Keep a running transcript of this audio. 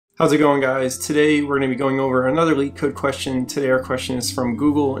How's it going, guys? Today we're going to be going over another LeetCode question. Today our question is from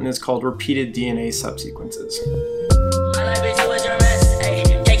Google and is called repeated DNA subsequences.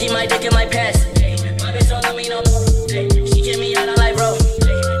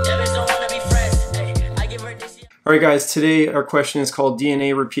 Alright guys, today our question is called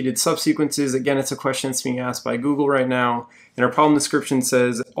DNA repeated subsequences. Again, it's a question that's being asked by Google right now. And our problem description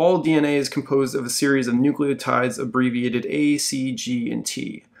says, all DNA is composed of a series of nucleotides abbreviated A, C, G, and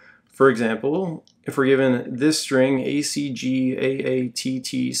T. For example, if we're given this string ACG,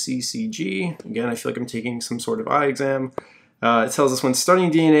 AATT, CCG, again, I feel like I'm taking some sort of eye exam. It tells us when studying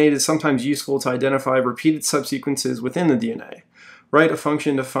DNA, it is sometimes useful to identify repeated subsequences within the DNA. Write a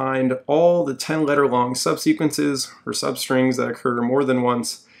function to find all the 10-letter long subsequences or substrings that occur more than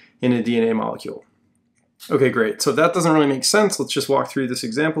once in a DNA molecule. Okay, great. So if that doesn't really make sense, let's just walk through this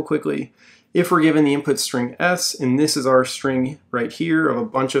example quickly. If we're given the input string S, and this is our string right here of a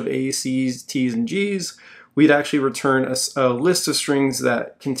bunch of A's, C's, T's, and G's, we'd actually return a list of strings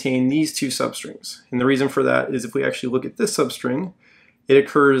that contain these two substrings. And the reason for that is if we actually look at this substring, it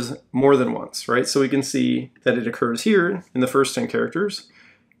occurs more than once, right? So we can see that it occurs here in the first 10 characters,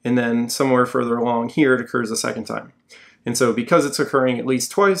 and then somewhere further along here it occurs a second time. And so because it's occurring at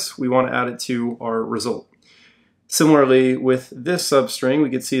least twice, we want to add it to our result. Similarly, with this substring, we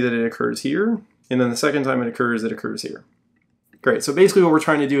can see that it occurs here, and then the second time it occurs here. Great, so basically what we're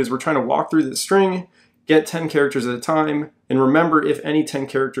trying to do is we're trying to walk through this string, get 10 characters at a time, and remember if any 10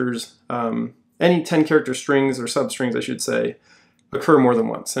 character strings or substrings, I should say, occur more than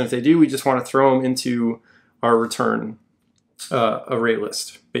once. And if they do, we just want to throw them into our return array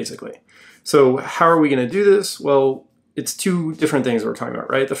list, basically. So how are we going to do this? Well, it's two different things we're talking about,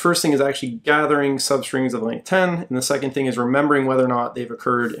 right? The first thing is actually gathering substrings of length 10, and the second thing is remembering whether or not they've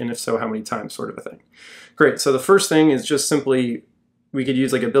occurred, and if so, how many times, sort of a thing. Great, so the first thing is just simply, we could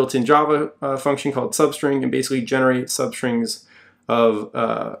use like a built-in Java function called substring and basically generate substrings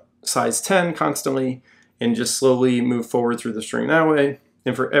of size 10 constantly, and just slowly move forward through the string that way.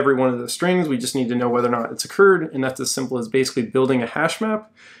 And for every one of the strings, we just need to know whether or not it's occurred, and that's as simple as basically building a hash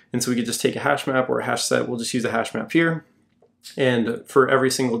map. And so we could just take a hash map or a hash set, we'll just use a hash map here. And for every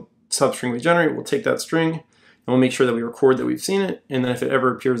single substring we generate, we'll take that string, and we'll make sure that we record that we've seen it. And then if it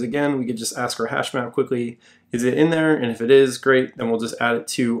ever appears again, we could just ask our hash map quickly, is it in there? And if it is, great, then we'll just add it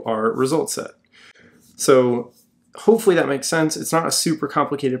to our result set. So hopefully that makes sense. It's not a super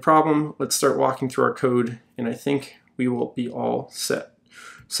complicated problem. Let's start walking through our code, and I think we will be all set.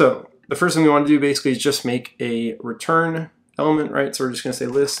 So the first thing we want to do basically is just make a return element, right? So we're just going to say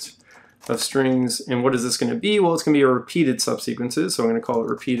list of strings, and what is this going to be? Well, it's going to be a repeated subsequences, so I'm going to call it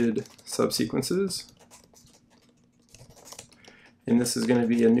repeated subsequences. And this is going to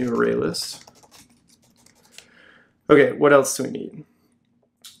be a new array list. Okay, what else do we need?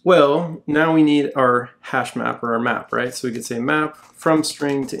 Well, now we need our hash map or our map, right? So we could say map from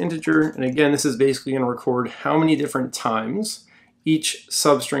string to integer, and again, this is basically going to record how many different times each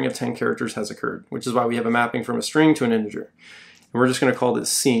substring of 10 characters has occurred, which is why we have a mapping from a string to an integer. And we're just going to call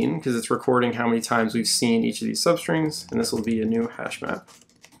this seen because it's recording how many times we've seen each of these substrings, and this will be a new hash map.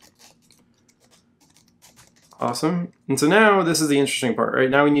 Awesome. And so now this is the interesting part, right?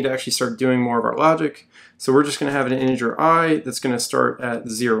 Now we need to actually start doing more of our logic. So we're just going to have an integer I that's going to start at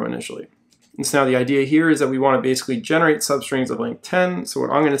 0 initially. And so now the idea here is that we want to basically generate substrings of length 10. So what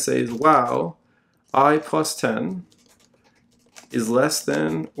I'm going to say is while I plus 10 is less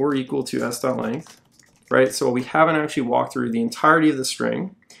than or equal to s.length, right? So we haven't actually walked through the entirety of the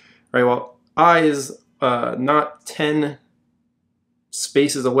string, right? Well, I is not 10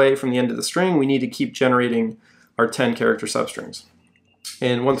 spaces away from the end of the string. We need to keep generating our 10 character substrings.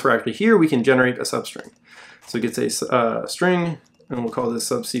 And once we're actually here, we can generate a substring. So we could say string, and we'll call this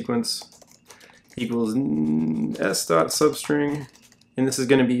subsequence equals s.substring, and this is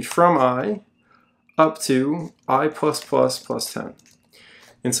going to be from I up to I plus 10.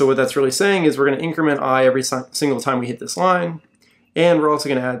 And so what that's really saying is we're going to increment I every single time we hit this line, and we're also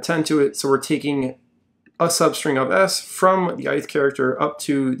going to add 10 to it. So we're taking a substring of s from the ith character up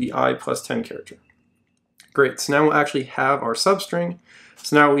to the I plus 10 character. Great, so now we'll actually have our substring.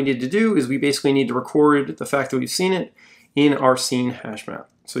 So now what we need to do is we basically need to record the fact that we've seen it in our scene hash map.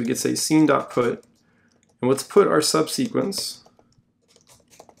 So we could say scene.put, and let's put our subsequence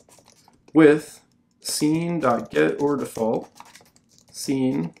with scene.get or default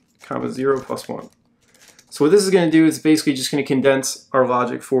scene, comma 0 plus 1. So what this is going to do is basically just going to condense our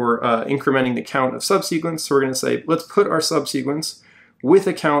logic for incrementing the count of subsequence. So we're going to say, let's put our subsequence with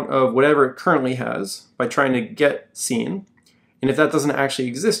a count of whatever it currently has by trying to get scene. And if that doesn't actually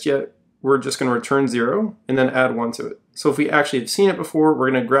exist yet, we're just going to return 0 and then add 1 to it. So if we actually have seen it before, we're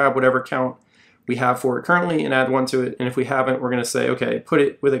going to grab whatever count we have for it currently and add 1 to it. And if we haven't, we're going to say, okay, put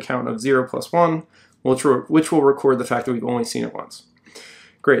it with a count of 0 plus 1, which will record the fact that we've only seen it once.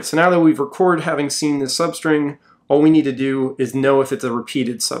 Great, so now that we've recorded having seen this substring, all we need to do is know if it's a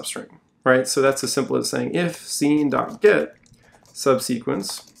repeated substring, right? So that's as simple as saying if scene.get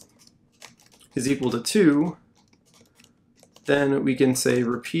subsequence is equal to 2, then we can say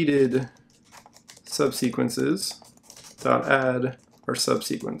repeated subsequences dot add our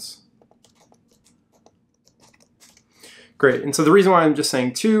subsequence. Great, and so the reason why I'm just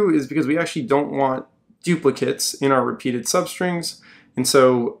saying 2 is because we actually don't want duplicates in our repeated substrings. And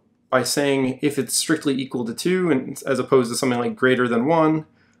so by saying if it's strictly equal to 2, and as opposed to something like greater than 1,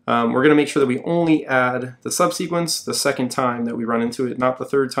 we're going to make sure that we only add the subsequence the second time that we run into it, not the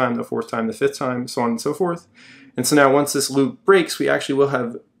third time, the fourth time, the fifth time, so on and so forth. And so now once this loop breaks, we actually will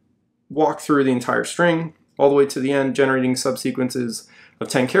have walked through the entire string all the way to the end, generating subsequences of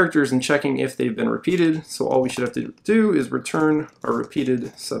 10 characters and checking if they've been repeated. So all we should have to do is return our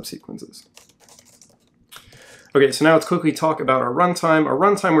repeated subsequences. Okay, so now let's quickly talk about our runtime. Our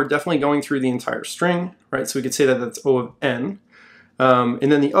runtime, we're definitely going through the entire string, right? So we could say that that's O of n.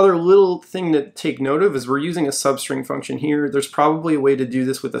 And then the other little thing to take note of is we're using a substring function here. There's probably a way to do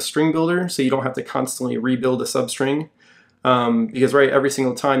this with a string builder, so you don't have to constantly rebuild a substring. Because right, every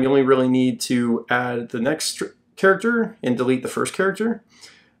single time you only really need to add the next character and delete the first character.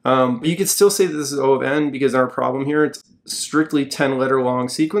 But you could still say that this is O of n because our problem here, it's strictly 10 letter long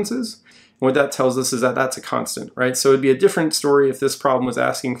sequences. And what that tells us is that that's a constant, right? So it'd be a different story if this problem was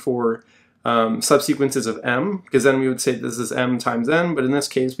asking for subsequences of m, because then we would say this is m times n, but in this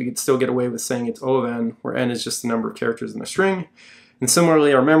case we could still get away with saying it's O of n, where n is just the number of characters in a string. And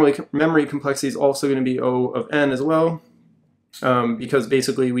similarly, our memory complexity is also going to be O of n as well, because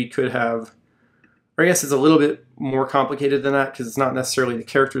basically we could have, or I guess it's a little bit more complicated than that because it's not necessarily the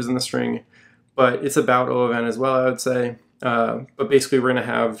characters in the string, but it's about O of n as well, I would say. But basically we're going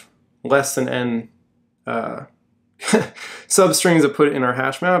to have less than n substrings to put in our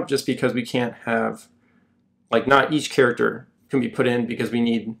hash map, just because we can't have, like, not each character can be put in because we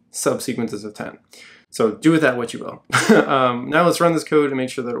need subsequences of 10. So do with that what you will. Now let's run this code and make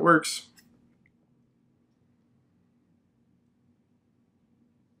sure that it works.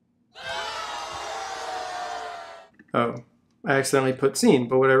 Oh, I accidentally put scene,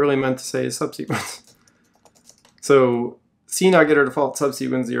 but what I really meant to say is subsequence. So scene.get our default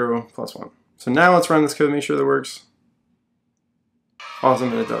subsequence 0 plus 1. So now let's run this code and make sure that it works.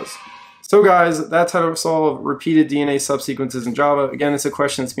 Awesome, and it does. So guys, that's how to solve repeated DNA subsequences in Java. Again, it's a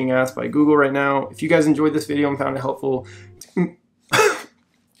question that's being asked by Google right now. If you guys enjoyed this video and found it helpful, do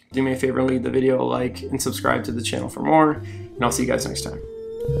me a favor and leave the video a like and subscribe to the channel for more, and I'll see you guys next time.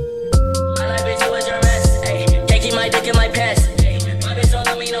 My dick in my pants. My bitch don't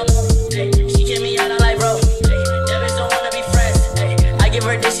love me no more. She kick me out, I like bro. That bitch don't wanna be friends. I give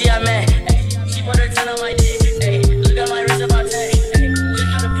her this, she I met. She put her 10 on my dick. Look at my wrist about 10.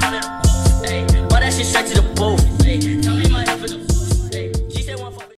 Just got a pound of. Why that shit straight to the boat?